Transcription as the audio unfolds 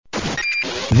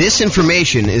This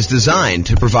information is designed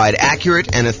to provide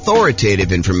accurate and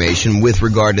authoritative information with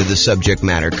regard to the subject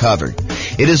matter covered.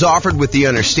 It is offered with the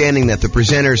understanding that the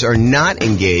presenters are not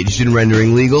engaged in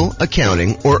rendering legal,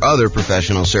 accounting, or other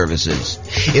professional services.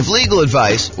 If legal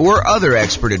advice or other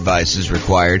expert advice is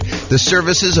required, the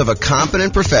services of a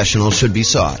competent professional should be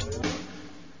sought.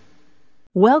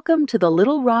 Welcome to the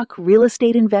Little Rock Real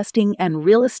Estate Investing and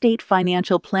Real Estate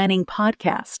Financial Planning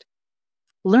Podcast.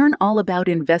 Learn all about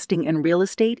investing in real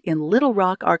estate in Little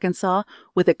Rock, Arkansas,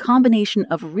 with a combination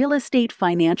of real estate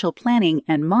financial planning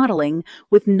and modeling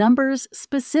with numbers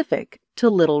specific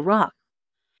to Little Rock.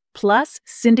 Plus,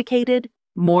 syndicated,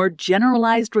 more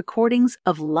generalized recordings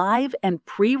of live and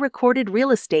pre-recorded real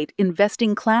estate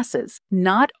investing classes,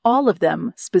 not all of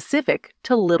them specific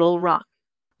to Little Rock.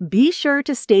 Be sure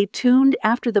to stay tuned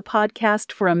after the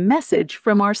podcast for a message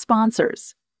from our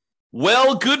sponsors.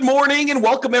 Well, good morning and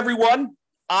welcome, everyone.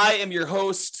 I am your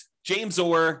host, James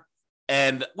Orr,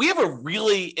 and we have a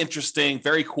really interesting,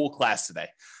 very cool class today.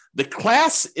 The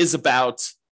class is about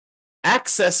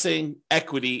accessing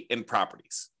equity in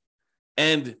properties.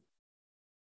 And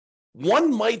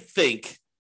one might think,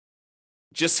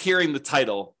 just hearing the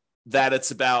title, that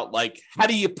it's about like, how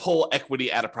do you pull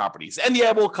equity out of properties? And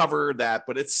yeah, we'll cover that,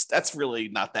 but that's really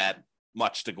not that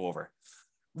much to go over.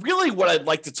 Really, what I'd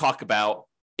like to talk about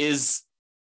is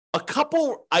a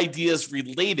couple ideas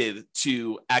related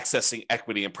to accessing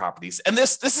equity in properties. And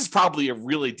this is probably a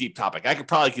really deep topic.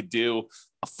 I could do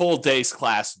a full day's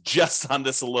class just on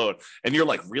this alone. And you're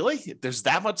like, really? There's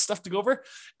that much stuff to go over?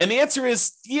 And the answer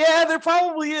is, yeah, there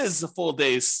probably is a full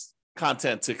day's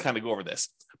content to kind of go over this.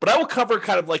 But I will cover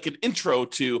kind of like an intro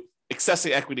to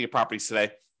accessing equity in properties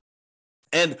today.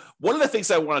 And one of the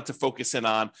things I wanted to focus in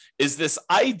on is this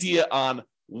idea on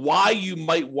why you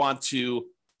might want to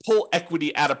pull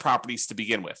equity out of properties to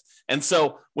begin with. And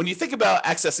so when you think about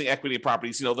accessing equity in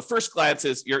properties, the first glance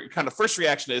is your kind of first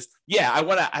reaction is, yeah,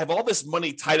 I have all this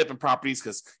money tied up in properties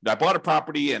because I bought a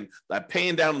property and I'm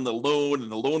paying down on the loan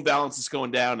and the loan balance is going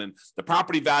down and the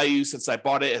property value since I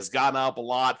bought it has gone up a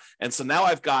lot. And so now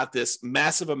I've got this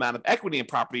massive amount of equity in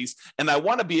properties and I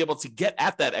want to be able to get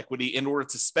at that equity in order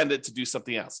to spend it to do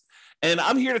something else. And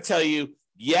I'm here to tell you,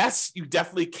 yes, you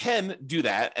definitely can do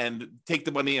that and take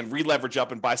the money and re-leverage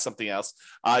up and buy something else.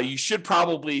 You should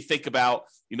probably think about,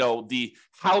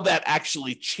 how that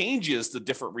actually changes the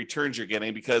different returns you're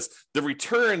getting, because the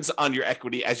returns on your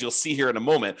equity, as you'll see here in a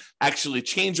moment, actually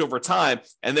change over time.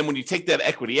 And then when you take that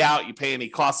equity out, you pay any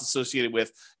costs associated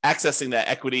with accessing that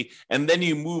equity, and then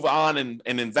you move on and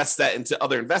invest that into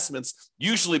other investments,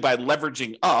 usually by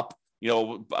leveraging up,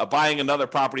 buying another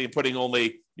property and putting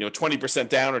only 20%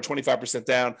 down or 25%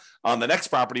 down on the next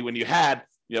property when you had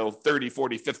 30,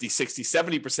 40, 50, 60,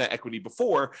 70% equity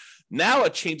before. Now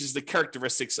it changes the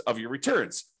characteristics of your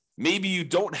returns. Maybe you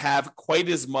don't have quite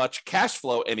as much cash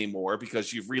flow anymore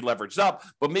because you've re-leveraged up,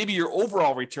 but maybe your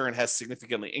overall return has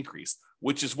significantly increased,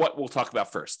 which is what we'll talk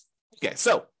about first. Okay,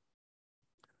 so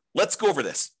let's go over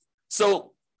this.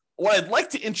 So what I'd like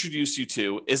to introduce you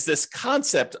to is this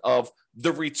concept of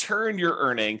the return you're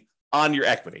earning on your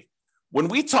equity. When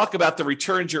we talk about the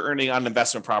returns you're earning on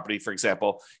investment property, for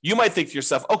example, you might think to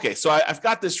yourself, okay, so I've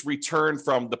got this return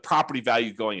from the property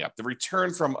value going up, the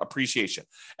return from appreciation.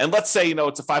 And let's say,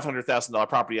 it's a $500,000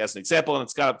 property as an example, and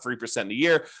it's got up 3% a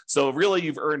year. So really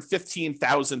you've earned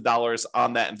 $15,000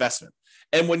 on that investment.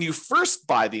 And when you first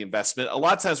buy the investment, a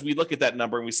lot of times we look at that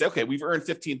number and we say, okay, we've earned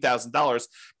 $15,000.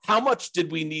 How much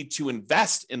did we need to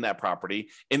invest in that property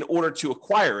in order to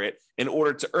acquire it, in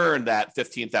order to earn that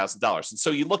 $15,000? And so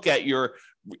you look at your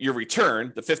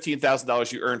return, the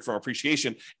 $15,000 you earned from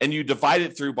appreciation, and you divide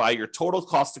it through by your total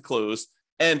cost to close,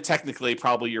 and technically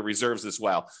probably your reserves as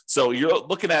well. So you're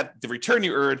looking at the return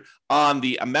you earned on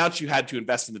the amount you had to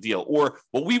invest in the deal, or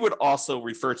what we would also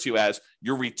refer to as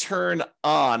your return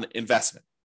on investment.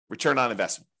 Return on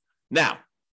investment. Now,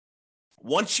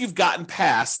 once you've gotten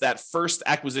past that first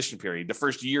acquisition period, the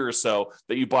first year or so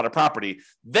that you bought a property,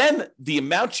 then the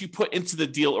amount you put into the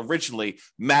deal originally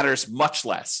matters much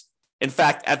less. In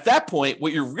fact, at that point,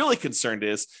 what you're really concerned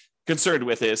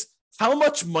with is how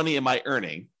much money am I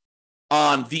earning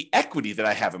on the equity that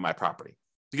I have in my property?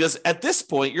 Because at this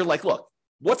point, you're like, look,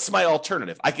 what's my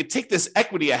alternative? I could take this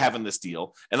equity I have in this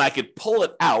deal and I could pull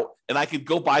it out and I could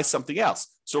go buy something else.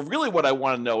 So really what I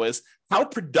want to know is how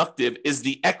productive is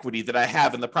the equity that I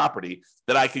have in the property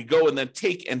that I could go and then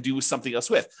take and do something else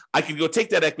with? I could go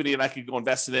take that equity and I could go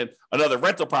invest it in another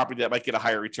rental property that might get a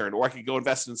higher return, or I could go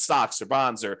invest in stocks or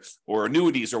bonds or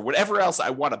annuities or whatever else I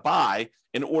want to buy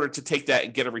in order to take that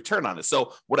and get a return on it.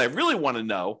 So what I really want to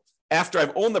know after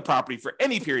I've owned the property for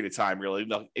any period of time, really,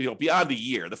 beyond a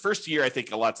year. The first year, I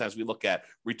think a lot of times we look at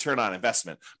return on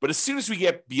investment. But as soon as we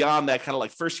get beyond that kind of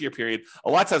like first year period, a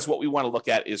lot of times what we want to look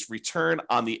at is return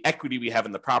on the equity we have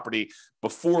in the property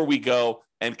before we go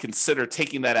and consider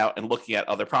taking that out and looking at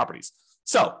other properties.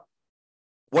 So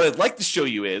what I'd like to show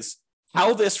you is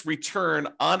how this return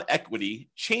on equity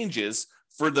changes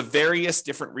for the various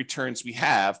different returns we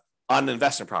have on an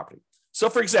investment property. So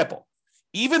for example,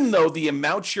 even though the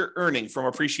amount you're earning from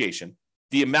appreciation,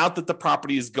 the amount that the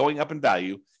property is going up in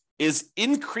value, is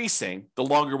increasing the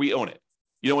longer we own it.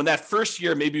 In that first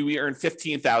year, maybe we earned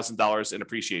 $15,000 in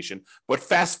appreciation, but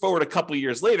fast forward a couple of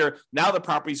years later, now the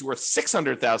property's worth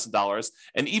 $600,000.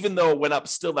 And even though it went up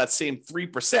still that same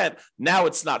 3%, now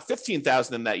it's not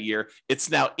 $15,000 in that year, it's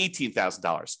now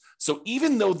 $18,000. So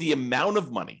even though the amount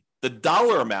of money, the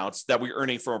dollar amounts that we're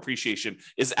earning from appreciation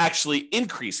is actually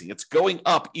increasing. It's going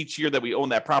up each year that we own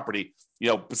that property,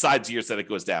 besides years that it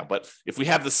goes down. But if we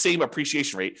have the same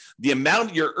appreciation rate, the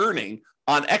amount you're earning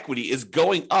on equity is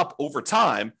going up over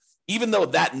time, even though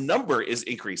that number is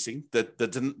increasing,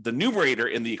 the numerator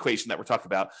in the equation that we're talking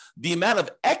about, the amount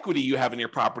of equity you have in your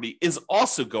property is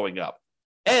also going up.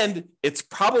 And it's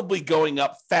probably going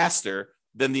up faster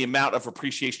than the amount of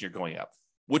appreciation you're going up,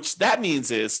 which that means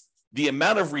is the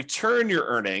amount of return you're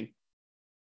earning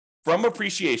from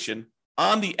appreciation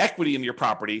on the equity in your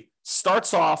property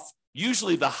starts off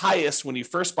usually the highest when you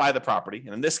first buy the property.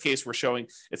 And in this case, we're showing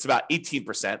it's about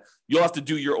 18%. You'll have to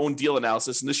do your own deal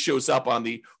analysis. And this shows up on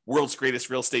the world's greatest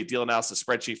real estate deal analysis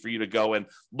spreadsheet for you to go and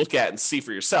look at and see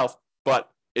for yourself. But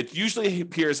it usually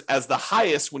appears as the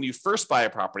highest when you first buy a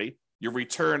property, your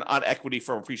return on equity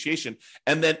from appreciation,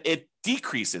 and then it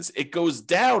decreases. It goes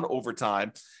down over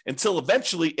time until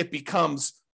eventually it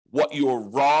becomes what your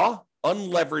raw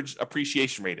unleveraged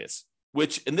appreciation rate is,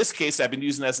 which in this case, I've been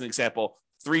using as an example,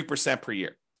 3% per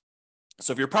year.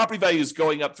 So if your property value is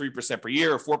going up 3% per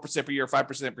year or 4% per year or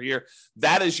 5% per year,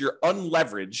 that is your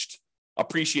unleveraged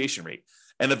appreciation rate.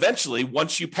 And eventually,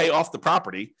 once you pay off the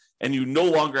property and you no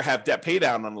longer have debt pay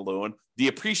down on the loan, the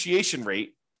appreciation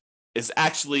rate is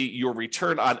actually your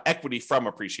return on equity from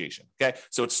appreciation. Okay.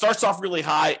 So it starts off really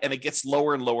high and it gets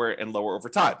lower and lower and lower over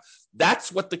time. That's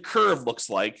what the curve looks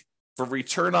like for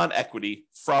return on equity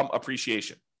from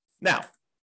appreciation. Now,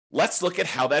 let's look at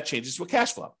how that changes with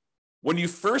cash flow. When you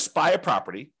first buy a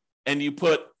property and you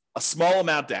put a small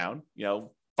amount down,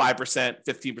 5%, 15%,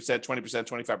 20%,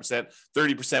 25%,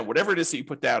 30%, whatever it is that you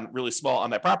put down really small on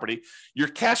that property, your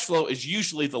cash flow is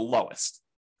usually the lowest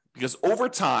because over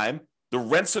time, the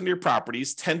rents on your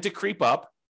properties tend to creep up,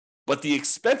 but the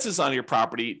expenses on your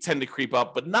property tend to creep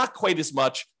up, but not quite as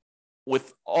much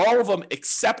with all of them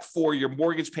except for your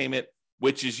mortgage payment,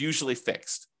 which is usually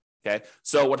fixed. Okay.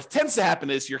 So what tends to happen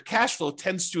is your cash flow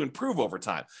tends to improve over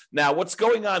time. Now, what's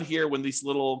going on here when these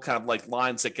little kind of like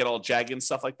lines that get all jagged and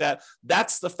stuff like that,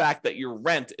 that's the fact that your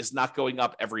rent is not going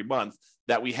up every month,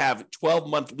 that we have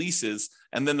 12-month leases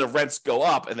and then the rents go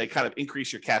up and they kind of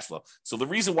increase your cash flow. So the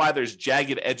reason why there's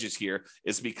jagged edges here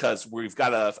is because we've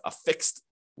got a fixed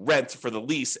rent for the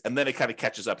lease and then it kind of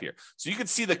catches up here. So you can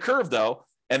see the curve though,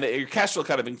 and your cash flow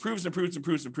kind of improves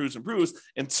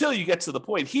until you get to the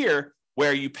point here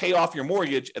where you pay off your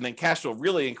mortgage and then cash flow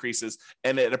really increases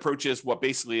and it approaches what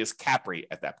basically is cap rate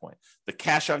at that point. The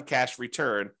cash on cash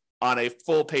return on a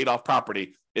full paid off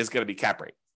property is going to be cap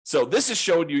rate. So this is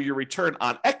showing you your return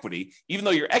on equity. Even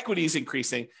though your equity is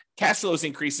increasing, cash flow is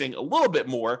increasing a little bit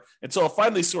more until it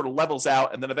finally sort of levels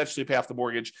out and then eventually pay off the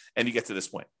mortgage and you get to this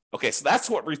point. Okay, so that's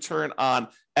what return on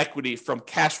equity from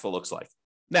cash flow looks like.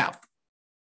 Now,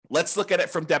 let's look at it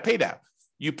from debt pay down.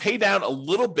 You pay down a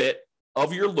little bit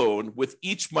of your loan with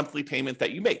each monthly payment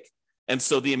that you make. And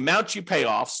so the amount you pay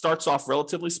off starts off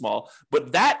relatively small,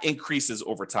 but that increases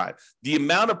over time. The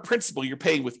amount of principal you're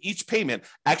paying with each payment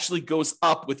actually goes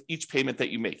up with each payment that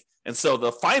you make. And so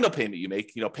the final payment you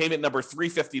make, payment number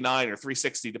 359 or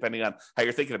 360, depending on how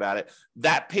you're thinking about it,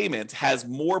 that payment has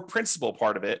more principal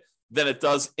part of it than it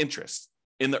does interest.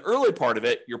 In the early part of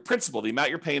it, your principal, the amount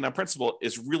you're paying on principal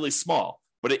is really small,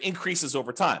 but it increases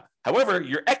over time. However,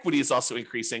 your equity is also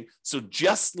increasing. So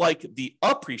just like the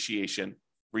appreciation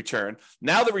return,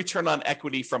 now the return on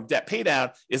equity from debt pay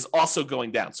down is also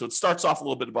going down. So it starts off a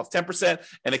little bit above 10%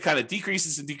 and it kind of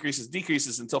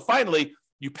decreases until finally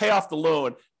you pay off the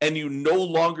loan and you no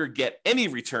longer get any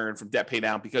return from debt pay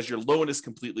down because your loan is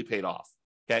completely paid off.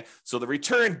 Okay. So the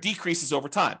return decreases over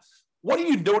time. What are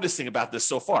you noticing about this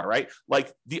so far, right?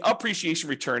 Like the appreciation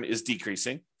return is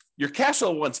decreasing. Your cash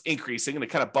flow one's increasing and it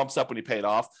kind of bumps up when you pay it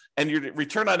off. And your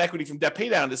return on equity from debt pay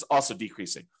down is also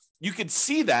decreasing. You can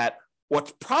see that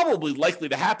what's probably likely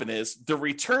to happen is the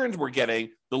returns we're getting,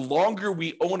 the longer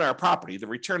we own our property, the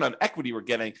return on equity we're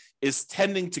getting is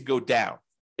tending to go down.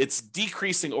 It's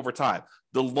decreasing over time.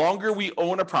 The longer we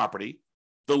own a property,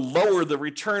 the lower the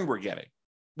return we're getting,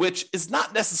 which is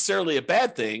not necessarily a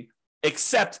bad thing,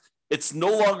 except it's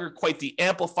no longer quite the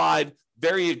amplified,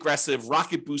 very aggressive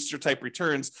rocket booster type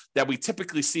returns that we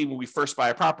typically see when we first buy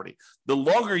a property. The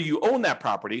longer you own that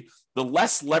property, the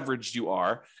less leveraged you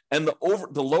are, and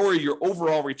the lower your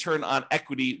overall return on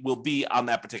equity will be on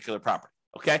that particular property.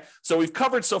 Okay, so we've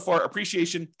covered so far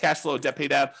appreciation, cash flow, debt pay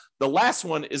down. The last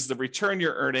one is the return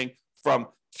you're earning from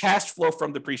cash flow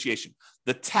from depreciation,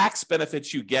 the tax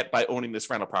benefits you get by owning this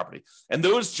rental property. And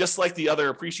those, just like the other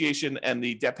appreciation and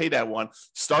the debt pay down one,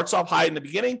 starts off high in the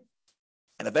beginning,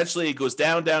 and eventually it goes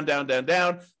down, down, down, down,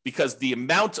 down, because the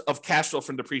amount of cash flow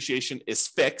from depreciation is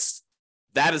fixed.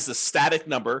 That is a static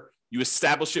number. You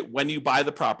establish it when you buy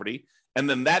the property, and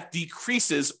then that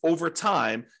decreases over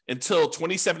time until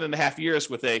 27 and a half years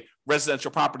with a residential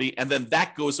property, and then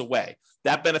that goes away.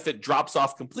 That benefit drops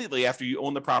off completely after you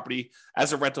own the property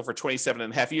as a rental for 27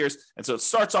 and a half years, and so it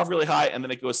starts off really high, and then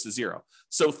it goes to zero.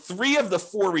 So 3 of the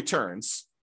 4 returns,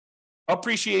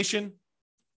 appreciation,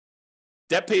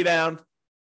 debt pay down,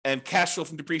 and cash flow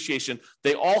from depreciation,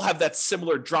 they all have that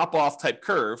similar drop-off type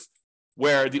curve,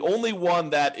 where the only one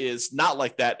that is not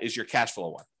like that is your cash flow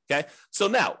one. Okay, so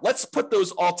now let's put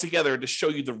those all together to show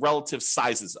you the relative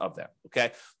sizes of them.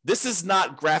 Okay, this is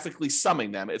not graphically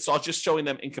summing them, it's all just showing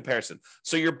them in comparison.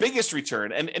 So your biggest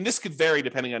return, and this could vary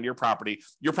depending on your property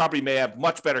may have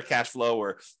much better cash flow,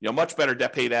 or much better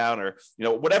debt pay down, or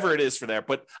whatever it is for there.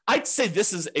 But I'd say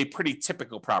this is a pretty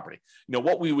typical property,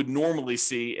 what we would normally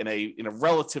see in a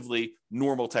relatively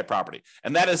normal type property.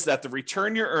 And that is that the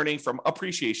return you're earning from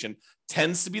appreciation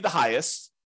tends to be the highest.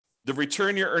 The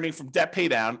return you're earning from debt pay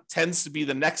down tends to be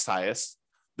the next highest.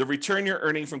 The return you're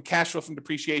earning from cash flow from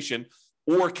depreciation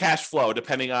or cash flow,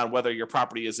 depending on whether your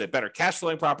property is a better cash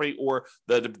flowing property or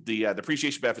the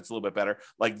depreciation benefit's a little bit better.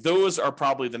 Like, those are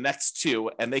probably the next 2,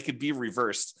 and they could be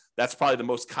reversed. That's probably the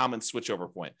most common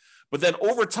switchover point. But then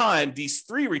over time, these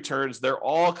 3 returns, they're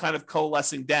all kind of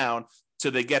coalescing down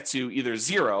till they get to either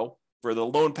zero for the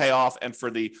loan payoff and for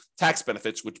the tax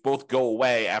benefits, which both go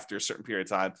away after a certain period of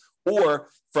time, or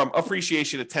from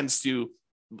appreciation, it tends to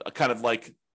kind of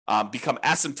like become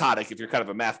asymptotic. If you're kind of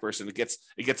a math person, it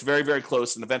gets very, very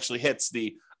close and eventually hits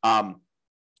the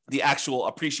actual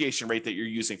appreciation rate that you're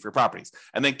using for properties.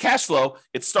 And then cash flow,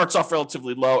 it starts off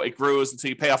relatively low, it grows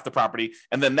until you pay off the property,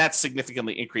 and then that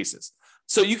significantly increases.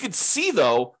 So you can see,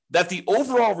 though, that the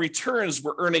overall returns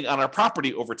we're earning on our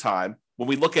property over time, when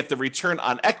we look at the return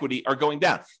on equity, are going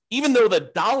down, even though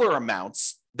the dollar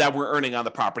amounts that we're earning on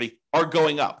the property are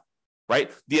going up,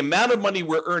 right? The amount of money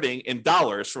we're earning in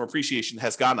dollars from appreciation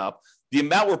has gone up. The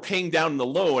amount we're paying down in the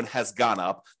loan has gone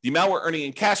up. The amount we're earning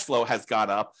in cash flow has gone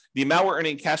up. The amount we're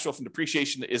earning in cash flow from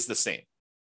depreciation is the same.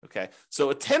 Okay, so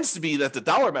it tends to be that the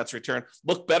dollar amounts return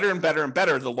look better and better and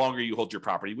better the longer you hold your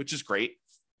property, which is great.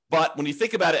 But when you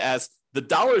think about it as the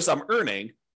dollars I'm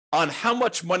earning on how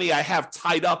much money I have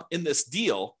tied up in this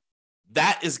deal,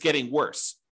 that is getting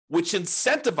worse, which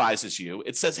incentivizes you.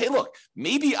 It says, hey, look,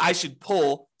 maybe I should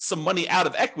pull some money out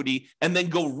of equity and then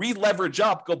go re-leverage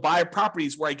up, go buy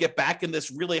properties where I get back in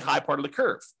this really high part of the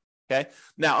curve. Okay,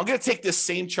 now I'm going to take this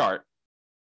same chart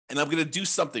and I'm going to do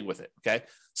something with it. Okay,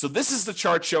 so this is the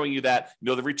chart showing you that,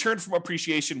 the return from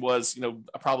appreciation was,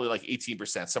 probably like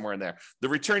 18%, somewhere in there. The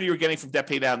return you were getting from debt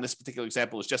pay down in this particular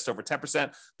example is just over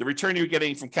 10%. The return you were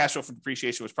getting from cash flow from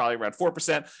depreciation was probably around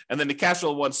 4%. And then the cash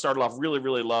flow one started off really,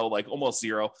 really low, like almost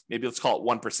zero. Maybe let's call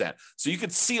it 1%. So you can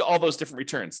see all those different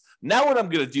returns. Now what I'm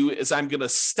going to do is I'm going to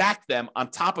stack them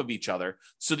on top of each other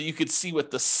so that you can see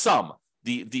what the sum,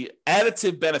 the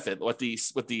additive benefit, what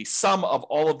the sum of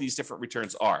all of these different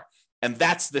returns are. And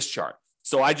that's this chart.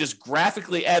 So I just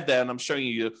graphically add that, and I'm showing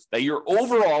you that your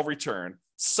overall return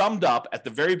summed up at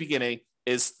the very beginning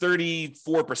is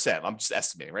 34%. I'm just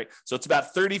estimating, right? So it's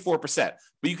about 34%.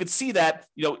 But you can see that,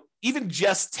 even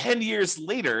just 10 years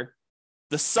later,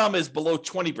 the sum is below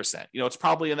 20%. It's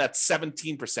probably in that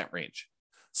 17% range.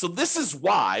 So this is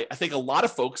why I think a lot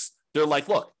of folks, they're like,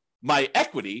 look, my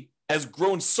equity has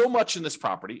grown so much in this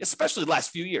property, especially the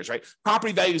last few years, right?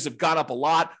 Property values have gone up a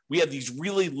lot. We have these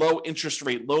really low interest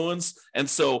rate loans. And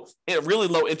so really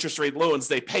low interest rate loans,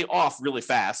 they pay off really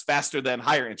fast, faster than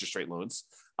higher interest rate loans.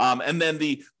 And then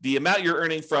the amount you're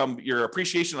earning from your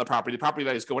appreciation of the property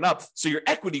value is going up. So your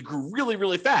equity grew really,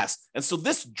 really fast. And so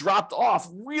this dropped off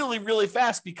really, really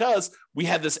fast because we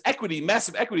had this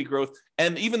massive equity growth.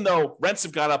 And even though rents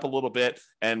have gone up a little bit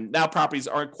and now properties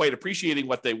aren't quite appreciating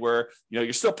what they were,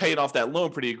 you're still paying off that loan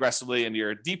pretty aggressively and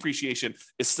your depreciation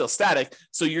is still static.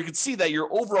 So you can see that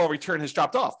your overall return has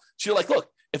dropped off. So you're like, look,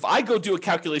 if I go do a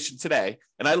calculation today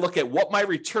and I look at what my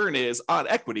return is on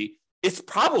equity, it's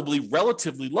probably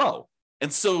relatively low.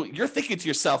 And so you're thinking to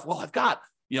yourself, well, I've got,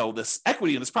 this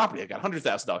equity in this property. I got $100,000,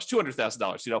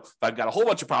 $200,000. If I've got a whole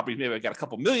bunch of properties, maybe I've got a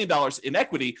couple $1 million in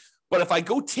equity. But if I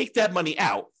go take that money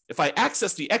out, if I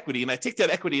access the equity and I take that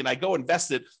equity and I go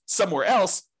invest it somewhere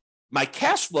else, my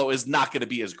cash flow is not going to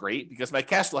be as great because my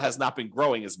cash flow has not been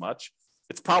growing as much.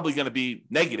 It's probably going to be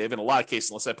negative in a lot of cases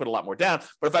unless I put a lot more down.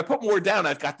 But if I put more down,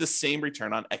 I've got the same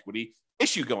return on equity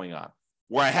issue going on,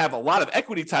 where I have a lot of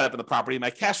equity tied up in the property, my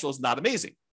cash flow is not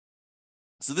amazing.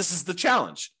 So this is the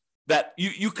challenge that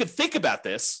you could think about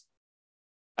this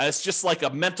as just like a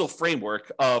mental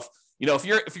framework of, if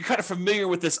you're kind of familiar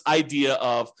with this idea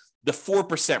of the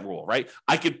 4% rule, right?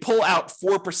 I could pull out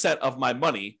 4% of my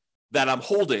money that I'm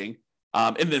holding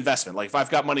in an investment. Like if I've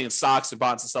got money in stocks and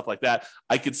bonds and stuff like that,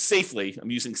 I could safely,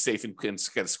 I'm using safe in kind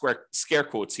of scare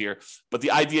quotes here, but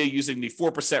the idea using the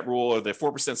 4% rule or the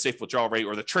 4% safe withdrawal rate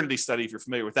or the Trinity study, if you're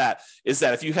familiar with that, is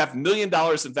that if you have $1 million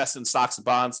invested in stocks and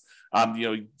bonds,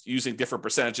 using different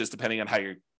percentages depending on how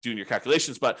you're doing your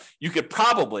calculations, but you could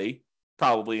probably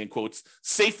in quotes,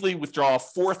 safely withdraw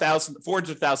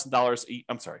 $40,000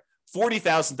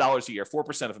 a year,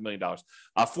 4% of $1 million,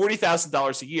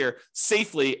 $40,000 a year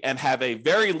safely and have a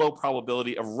very low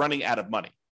probability of running out of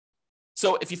money.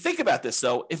 So if you think about this,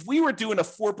 though, if we were doing a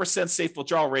 4% safe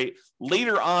withdrawal rate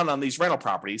later on these rental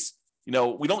properties,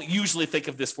 we don't usually think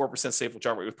of this 4% safe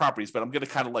withdrawal rate with properties, but I'm going to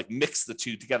kind of like mix the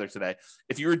two together today.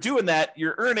 If you were doing that,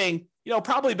 you're earning,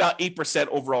 probably about 8%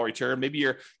 overall return. Maybe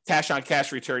your cash on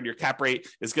cash return, your cap rate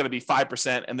is going to be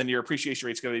 5%, and then your appreciation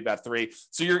rate is going to be about 3%.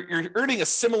 So you're earning a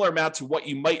similar amount to what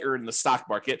you might earn in the stock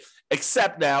market,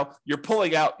 except now you're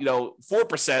pulling out,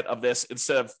 4% of this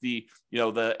instead of the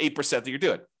 8% that you're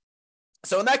doing.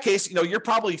 So in that case, you're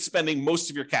probably spending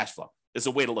most of your cash flow is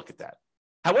a way to look at that.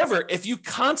 However, if you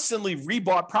constantly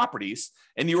rebought properties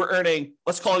and you were earning,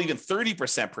 let's call it even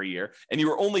 30% per year, and you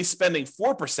were only spending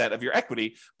 4% of your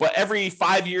equity, but every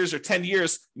 5 years or 10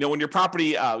 years, when your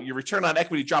property, your return on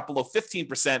equity dropped below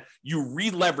 15%, you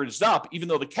re-leveraged up, even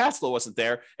though the cash flow wasn't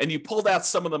there, and you pulled out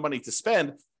some of the money to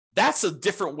spend. That's a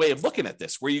different way of looking at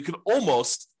this, where you could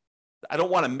almost, I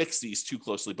don't want to mix these too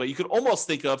closely, but you could almost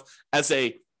think of as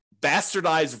a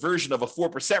bastardized version of a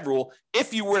 4% rule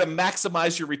if you were to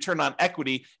maximize your return on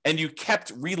equity and you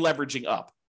kept re-leveraging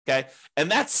up, okay?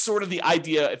 And that's sort of the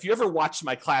idea. If you ever watched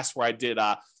my class where I did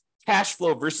cash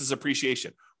flow versus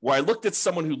appreciation, where I looked at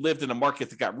someone who lived in a market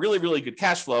that got really, really good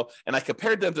cash flow, and I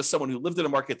compared them to someone who lived in a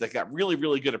market that got really,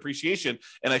 really good appreciation,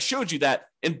 and I showed you that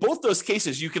in both those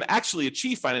cases, you can actually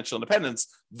achieve financial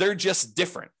independence. They're just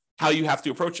different how you have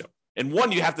to approach them. And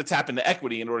one, you have to tap into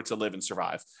equity in order to live and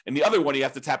survive. And the other one, you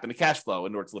have to tap into cash flow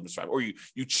in order to live and survive. Or you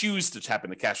choose to tap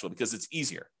into cash flow because it's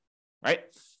easier, right?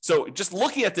 So just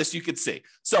looking at this, you could see.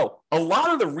 So a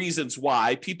lot of the reasons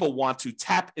why people want to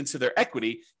tap into their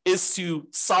equity is to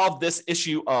solve this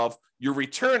issue of your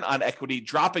return on equity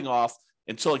dropping off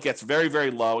until it gets very,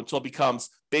 very low, until it becomes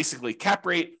basically cap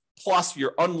rate plus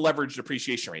your unleveraged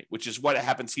depreciation rate, which is what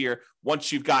happens here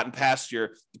once you've gotten past your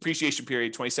depreciation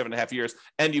period, 27 and a half years,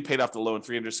 and you paid off the loan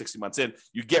 360 months in.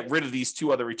 You get rid of these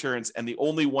two other returns, and the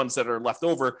only ones that are left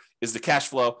over is the cash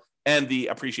flow and the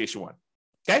appreciation one.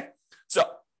 Okay? So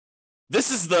this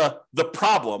is the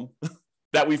problem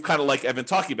that we've kind of like I've been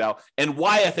talking about, and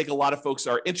why I think a lot of folks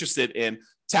are interested in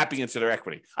tapping into their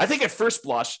equity. I think at first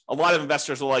blush, a lot of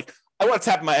investors are like, I want to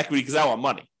tap my equity because I want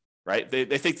money. Right?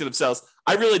 They think to themselves,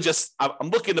 I'm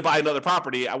looking to buy another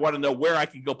property. I want to know where I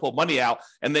can go pull money out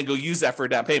and then go use that for a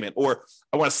down payment. Or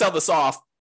I want to sell this off,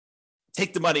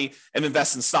 take the money and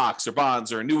invest in stocks or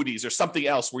bonds or annuities or something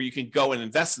else where you can go and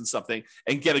invest in something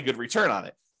and get a good return on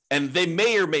it. And they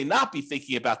may or may not be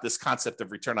thinking about this concept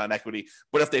of return on equity.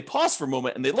 But if they pause for a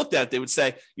moment and they looked at it, they would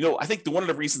say, I think one of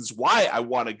the reasons why I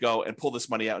want to go and pull this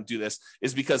money out and do this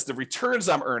is because the returns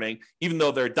I'm earning, even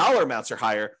though their dollar amounts are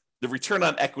higher, the return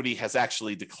on equity has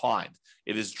actually declined.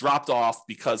 It has dropped off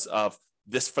because of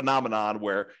this phenomenon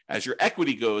where as your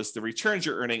equity goes, the returns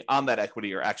you're earning on that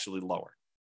equity are actually lower.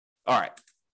 All right.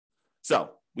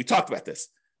 So we talked about this.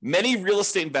 Many real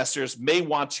estate investors may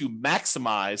want to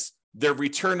maximize their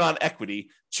return on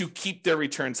equity to keep their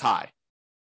returns high.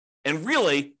 And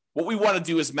really, what we want to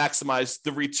do is maximize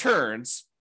the returns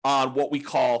on what we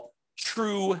call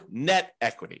true net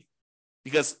equity.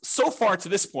 Because so far to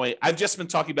this point, I've just been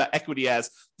talking about equity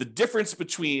as the difference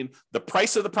between the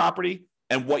price of the property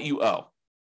and what you owe.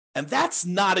 And that's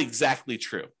not exactly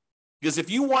true. Because if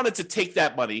you wanted to take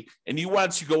that money and you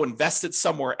wanted to go invest it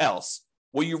somewhere else,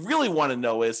 what you really want to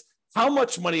know is how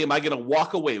much money am I going to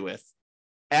walk away with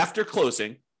after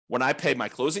closing when I pay my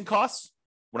closing costs,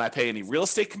 when I pay any real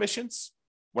estate commissions,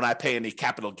 when I pay any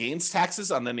capital gains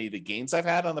taxes on any of the gains I've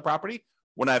had on the property,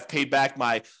 when I've paid back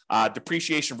my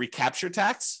depreciation recapture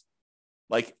tax.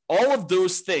 Like all of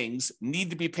those things need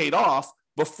to be paid off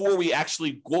before we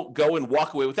actually go and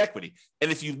walk away with equity.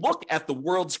 And if you look at the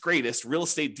world's greatest real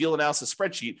estate deal analysis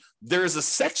spreadsheet, there's a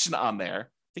section on there,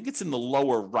 I think it's in the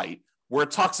lower right, where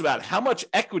it talks about how much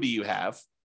equity you have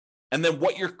and then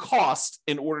what your cost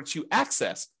in order to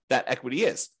access that equity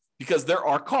is. Because there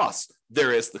are costs.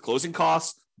 There is the closing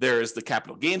costs, there is the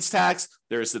capital gains tax,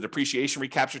 there is the depreciation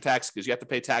recapture tax because you have to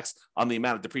pay tax on the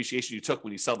amount of depreciation you took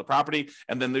when you sell the property,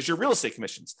 and then there's your real estate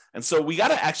commissions. And so we got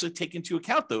to actually take into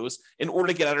account those in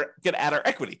order to get at our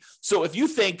equity. So if you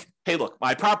think, hey, look,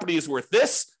 my property is worth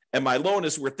this and my loan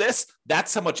is worth this,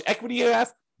 that's how much equity you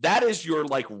have. That is your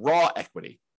like raw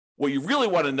equity. What you really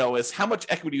want to know is how much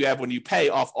equity you have when you pay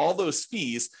off all those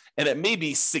fees, and it may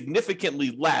be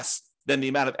significantly less than the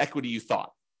amount of equity you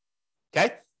thought.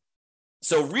 Okay?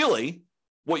 So really,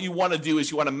 what you want to do is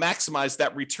you want to maximize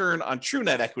that return on true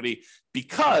net equity,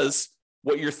 because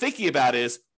what you're thinking about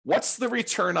is what's the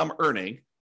return I'm earning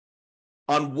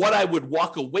on what I would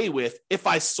walk away with if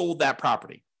I sold that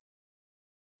property?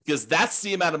 Because that's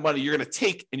the amount of money you're going to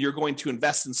take and you're going to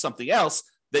invest in something else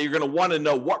that you're going to want to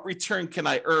know what return can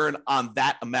I earn on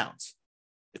that amount.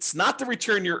 It's not the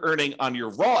return you're earning on your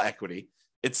raw equity.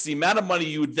 It's the amount of money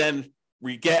you would then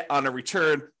get on a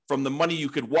return from the money you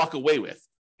could walk away with.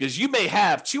 Because you may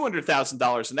have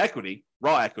 $200,000 in equity,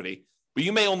 raw equity, but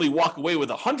you may only walk away with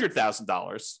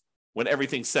 $100,000 when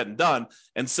everything's said and done.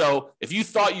 And so if you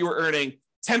thought you were earning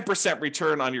 10%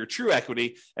 return on your true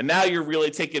equity, and now you're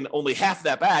really taking only half of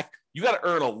that back, you got to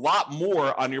earn a lot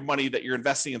more on your money that you're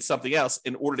investing in something else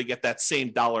in order to get that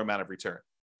same dollar amount of return.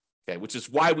 Okay, which is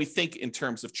why we think in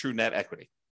terms of true net equity.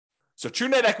 So true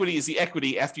net equity is the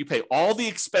equity after you pay all the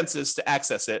expenses to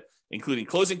access it, including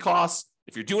closing costs.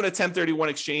 If you're doing a 1031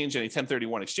 exchange, any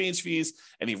 1031 exchange fees,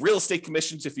 any real estate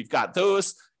commissions, if you've got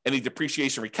those, any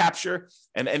depreciation recapture,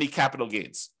 and any capital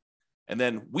gains. And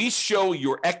then we show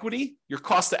your equity, your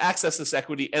cost to access this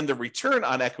equity, and the return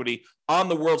on equity on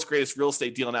the world's greatest real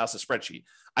estate deal analysis spreadsheet.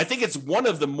 I think it's one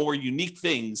of the more unique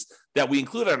things that we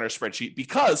include on our spreadsheet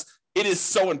because it is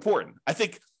so important. I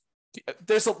think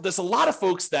there's a lot of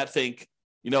folks that think,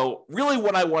 really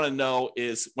what I want to know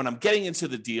is when I'm getting into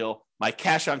the deal, my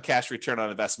cash on cash return on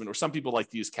investment, or some people like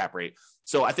to use cap rate.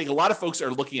 So I think a lot of folks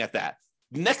are looking at that.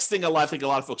 Next thing I think a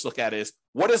lot of folks look at is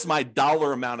what is my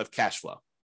dollar amount of cash flow?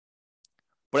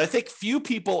 But I think few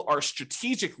people are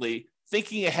strategically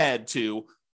thinking ahead to,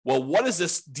 well, what does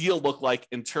this deal look like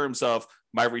in terms of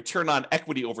my return on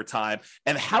equity over time?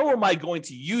 And how am I going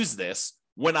to use this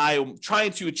when I'm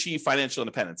trying to achieve financial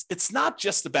independence? It's not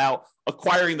just about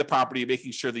acquiring the property and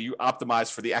making sure that you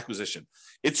optimize for the acquisition.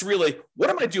 It's really, what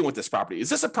am I doing with this property? Is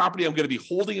this a property I'm going to be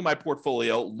holding in my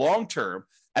portfolio long-term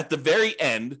at the very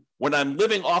end when I'm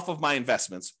living off of my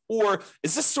investments? Or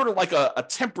is this sort of like a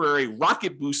temporary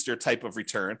rocket booster type of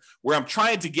return where I'm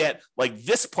trying to get like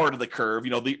this part of the curve,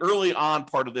 the early on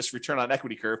part of this return on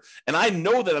equity curve, and I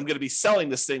know that I'm going to be selling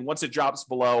this thing once it drops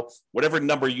below whatever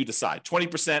number you decide,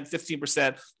 20%,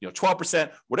 15%,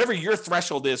 12%, whatever your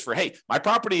threshold is for, hey, my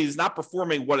property is not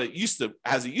performing what it used to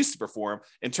perform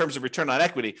in terms of return on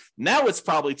equity. Now it's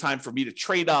probably time for me to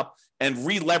trade up and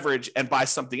re-leverage and buy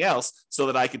something else so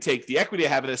that I can take the equity I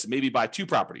have in this and maybe buy 2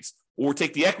 properties, or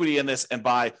take the equity in this and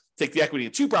take the equity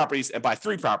in 2 properties and buy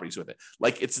 3 properties with it.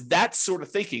 Like, it's that sort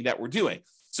of thinking that we're doing.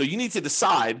 So you need to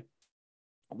decide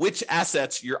which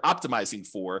assets you're optimizing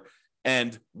for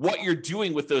and what you're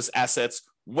doing with those assets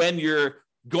when you're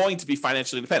going to be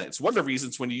financially independent. It's one of the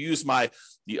reasons when you use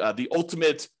the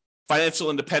ultimate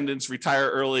financial independence, retire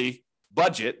early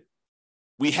budget,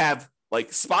 we have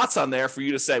like spots on there for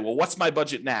you to say, well, what's my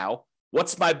budget now?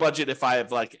 What's my budget if I have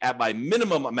like at my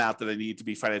minimum amount that I need to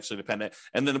be financially independent?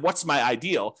 And then what's my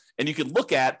ideal? And you can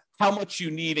look at how much you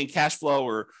need in cash flow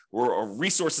or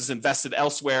resources invested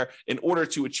elsewhere in order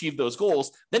to achieve those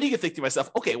goals. Then you can think to myself,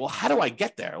 okay, well, how do I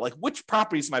get there? Like, which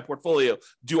properties in my portfolio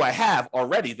do I have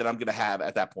already that I'm going to have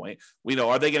at that point?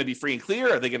 Are they going to be free and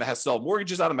clear? Are they going to have sell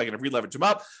mortgages on them? Am I going to re-leverage them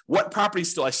up? What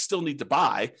properties do I still need to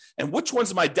buy? And which ones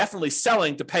am I definitely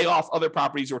selling to pay off other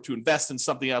properties or to invest in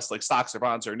something else like stocks or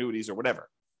bonds or annuities or whatever?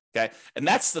 Okay. And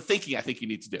that's the thinking I think you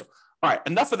need to do. All right.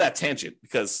 Enough of that tangent,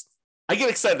 because I get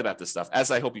excited about this stuff,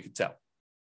 as I hope you can tell.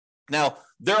 Now,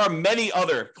 there are many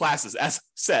other classes, as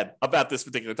said, about this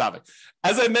particular topic.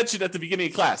 As I mentioned at the beginning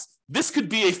of class, this could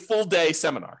be a full day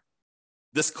seminar.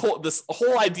 This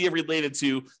whole idea related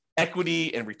to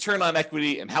equity and return on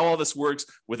equity and how all this works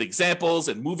with examples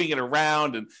and moving it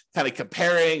around and kind of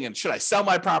comparing, and should I sell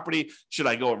my property? Should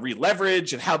I go and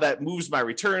re-leverage, and how that moves my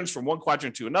returns from one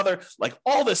quadrant to another? Like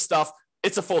all this stuff,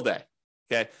 it's a full day.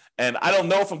 Okay. And I don't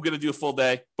know if I'm going to do a full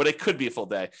day, but it could be a full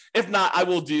day. If not, I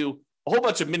will do a whole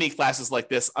bunch of mini classes like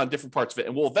this on different parts of it,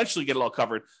 and we'll eventually get it all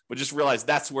covered, but just realize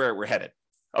that's where we're headed.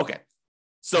 Okay.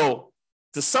 So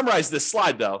to summarize this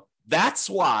slide though, that's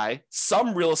why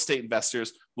some real estate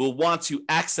investors will want to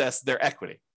access their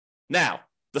equity. Now,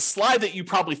 the slide that you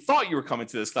probably thought you were coming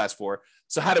to this class for.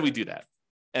 So how do we do that?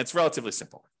 And it's relatively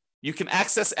simple. You can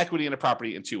access equity in a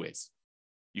property in two ways.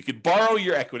 You could borrow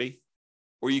your equity,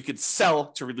 or you could sell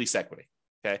to release equity.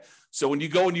 Okay. So when you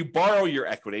go and you borrow your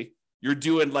equity, you're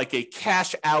doing like a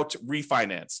cash out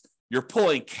refinance. You're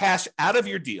pulling cash out of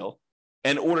your deal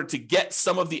in order to get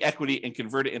some of the equity and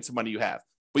convert it into money you have.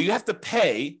 But you have to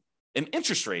pay an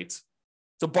interest rate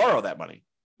to borrow that money.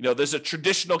 You know, there's a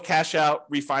traditional cash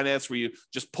out refinance where you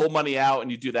just pull money out and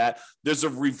you do that. There's a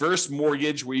reverse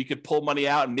mortgage where you could pull money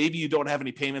out and maybe you don't have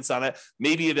any payments on it.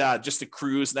 Maybe it just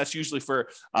accrues. And that's usually for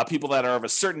people that are of a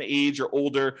certain age or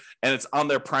older, and it's on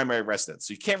their primary residence.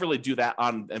 So you can't really do that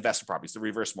on investment properties, the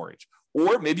reverse mortgage.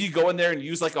 Or maybe you go in there and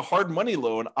use like a hard money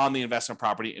loan on the investment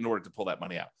property in order to pull that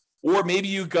money out. Or maybe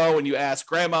you go and you ask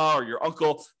grandma or your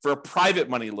uncle for a private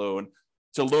money loan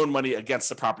to loan money against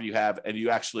the property you have, and you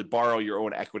actually borrow your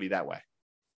own equity that way.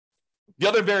 The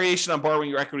other variation on borrowing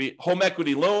your equity, home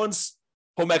equity loans,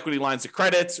 home equity lines of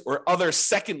credit, or other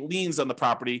second liens on the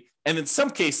property. And in some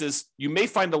cases, you may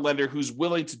find a lender who's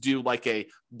willing to do like a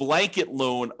blanket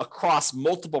loan across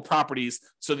multiple properties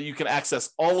so that you can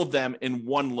access all of them in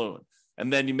one loan.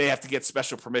 And then you may have to get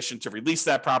special permission to release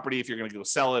that property if you're going to go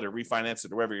sell it or refinance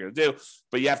it or whatever you're going to do.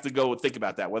 But you have to go and think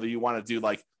about that, whether you want to do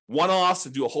like one-offs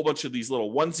and do a whole bunch of these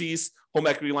little onesies, home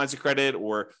equity lines of credit,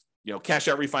 or, you know, cash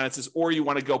out refinances, or you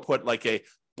want to go put like a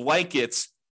blanket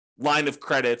line of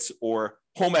credit or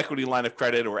home equity line of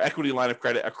credit or equity line of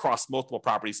credit across multiple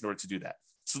properties in order to do that.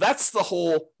 So that's the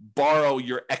whole borrow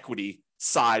your equity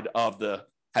side of the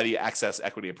how do you access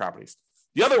equity in properties.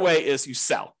 The other way is you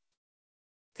sell.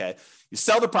 Okay. You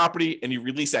sell the property and you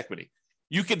release equity.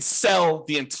 You can sell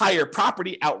the entire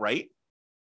property outright,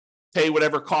 pay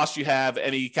whatever cost you have,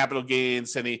 any capital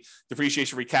gains, any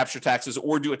depreciation, recapture taxes,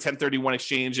 or do a 1031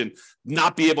 exchange and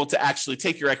not be able to actually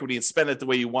take your equity and spend it the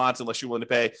way you want unless you're willing to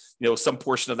pay, you know, some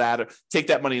portion of that, or take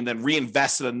that money and then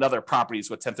reinvest in another property is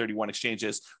what 1031 exchange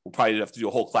is. We'll probably have to do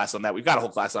a whole class on that. We've got a whole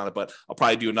class on it, but I'll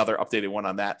probably do another updated one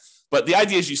on that. But the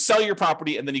idea is you sell your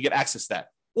property and then you get access to that.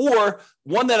 Or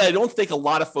one that I don't think a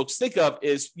lot of folks think of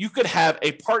is you could have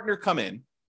a partner come in,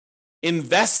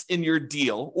 invest in your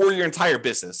deal or your entire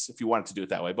business if you wanted to do it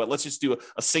that way. But let's just do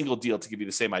a single deal to give you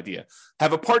the same idea.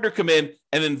 Have a partner come in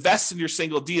and invest in your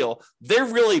single deal. They're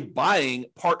really buying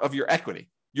part of your equity.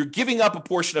 You're giving up a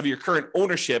portion of your current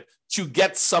ownership to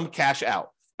get some cash out.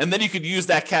 And then you could use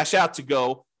that cash out to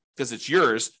go, because it's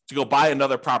yours, to go buy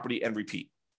another property and repeat.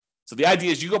 So the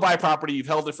idea is you go buy a property, you've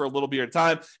held it for a little bit of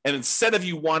time, and instead of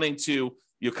you wanting to,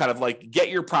 you kind of like get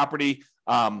your property,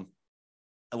 I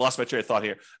lost my train of thought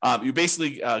here. You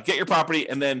basically get your property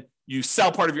and then you sell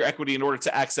part of your equity in order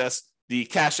to access the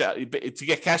cash out, to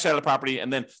get cash out of the property,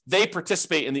 and then they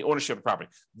participate in the ownership of the property.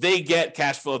 They get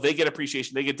cash flow, they get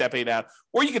appreciation, they get debt paid out,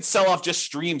 or you could sell off just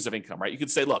streams of income, right? You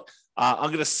could say, look, I'm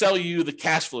going to sell you the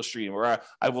cash flow stream, or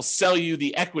I will sell you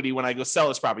the equity when I go sell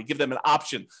this property, give them an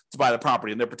option to buy the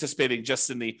property, and they're participating just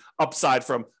in the upside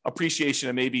from appreciation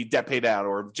and maybe debt paid out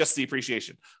or just the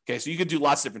appreciation. Okay, so you could do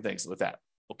lots of different things with that.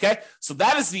 Okay, so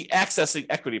that is the accessing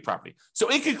equity property. So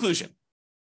in conclusion,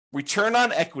 return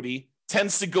on equity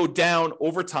tends to go down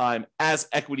over time as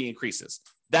equity increases.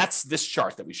 That's this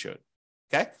chart that we showed.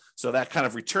 Okay, so that kind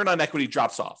of return on equity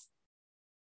drops off.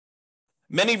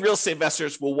 Many real estate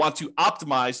investors will want to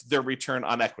optimize their return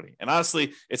on equity. And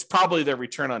honestly, it's probably their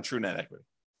return on true net equity.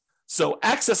 So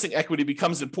accessing equity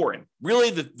becomes important.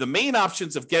 Really, the main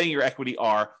options of getting your equity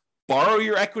are borrow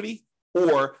your equity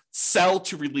or sell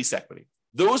to release equity.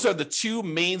 Those are the two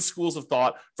main schools of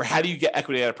thought for how do you get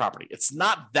equity out of property. It's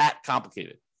not that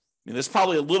complicated. I mean, there's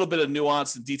probably a little bit of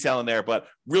nuance and detail in there, but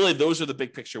really those are the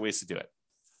big picture ways to do it.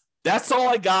 That's all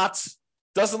I got.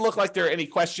 Doesn't look like there are any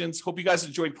questions. Hope you guys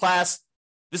enjoyed class.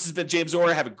 This has been James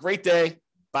Orr. Have a great day.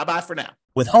 Bye-bye for now.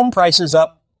 With home prices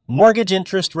up, mortgage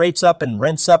interest rates up, and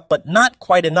rents up, but not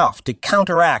quite enough to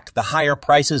counteract the higher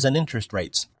prices and interest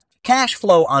rates. cash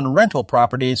flow on rental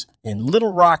properties in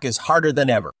Little Rock is harder than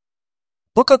ever.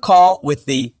 Book a call with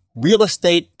the Real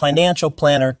Estate Financial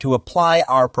Planner to apply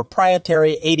our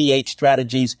proprietary 88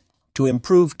 strategies to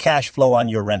improve cash flow on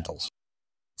your rentals.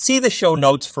 See the show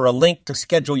notes for a link to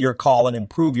schedule your call and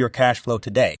improve your cash flow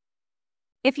today.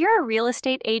 If you're a real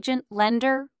estate agent,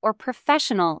 lender, or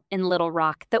professional in Little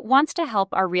Rock that wants to help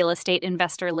our real estate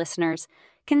investor listeners,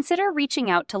 consider reaching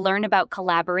out to learn about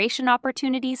collaboration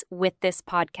opportunities with this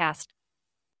podcast.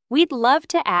 We'd love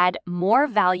to add more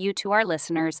value to our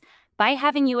listeners by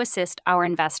having you assist our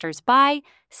investors buy,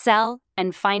 sell,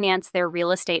 and finance their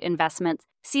real estate investments.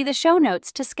 See the show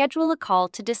notes to schedule a call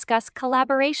to discuss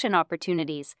collaboration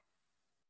opportunities.